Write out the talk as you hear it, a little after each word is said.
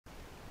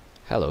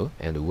Hello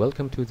and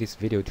welcome to this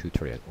video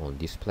tutorial on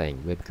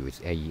displaying web GUIs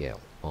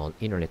AEL on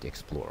Internet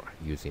Explorer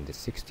using the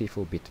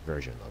 64-bit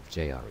version of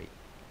JRE.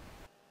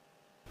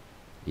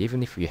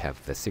 Even if you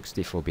have the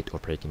 64-bit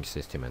operating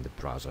system and the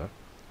browser,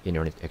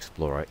 Internet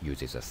Explorer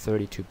uses a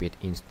 32-bit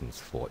instance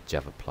for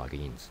Java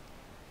plugins.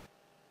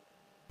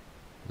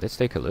 Let's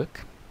take a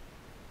look.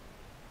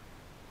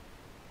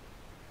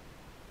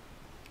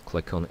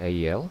 Click on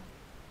AEL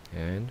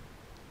and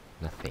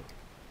nothing.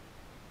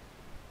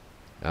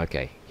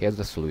 Okay, here's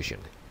the solution.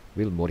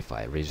 We'll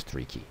modify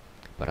registry key,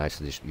 but I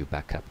suggest you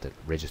back up the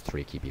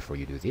registry key before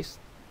you do this.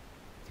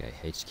 Okay,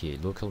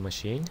 HK local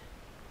machine,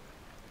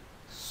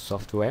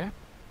 software,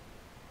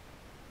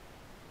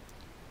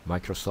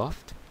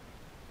 Microsoft,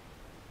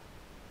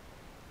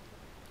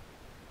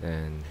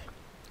 then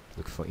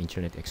look for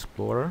Internet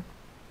Explorer.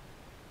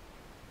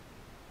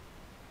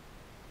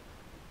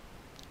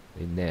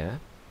 In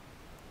there,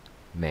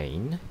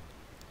 main.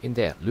 In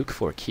there, look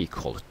for a key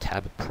called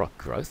tab proc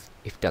growth.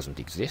 If it doesn't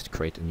exist,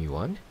 create a new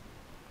one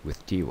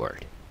with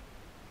dword.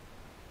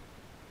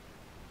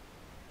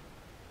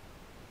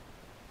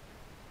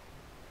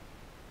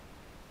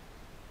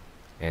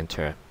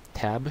 Enter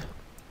tab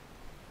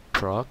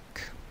proc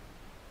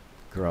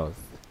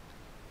growth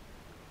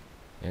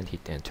and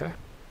hit enter.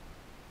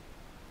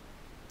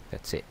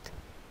 That's it.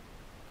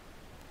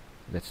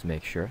 Let's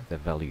make sure the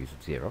value is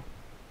 0.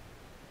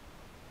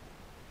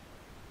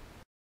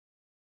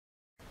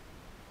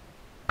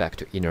 Back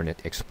to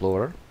Internet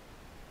Explorer.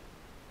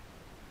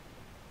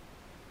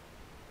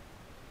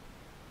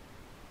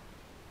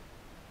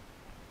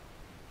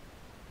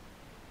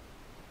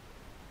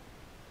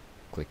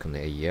 Click on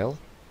AEL.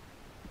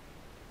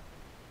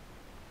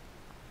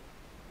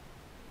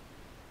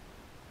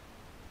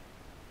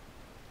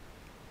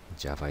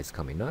 Java is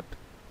coming up.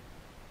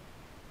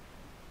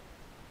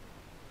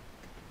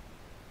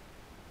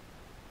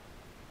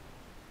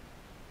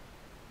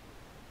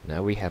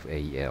 Now we have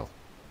AEL.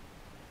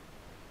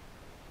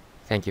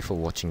 Thank you for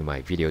watching my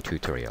video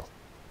tutorial.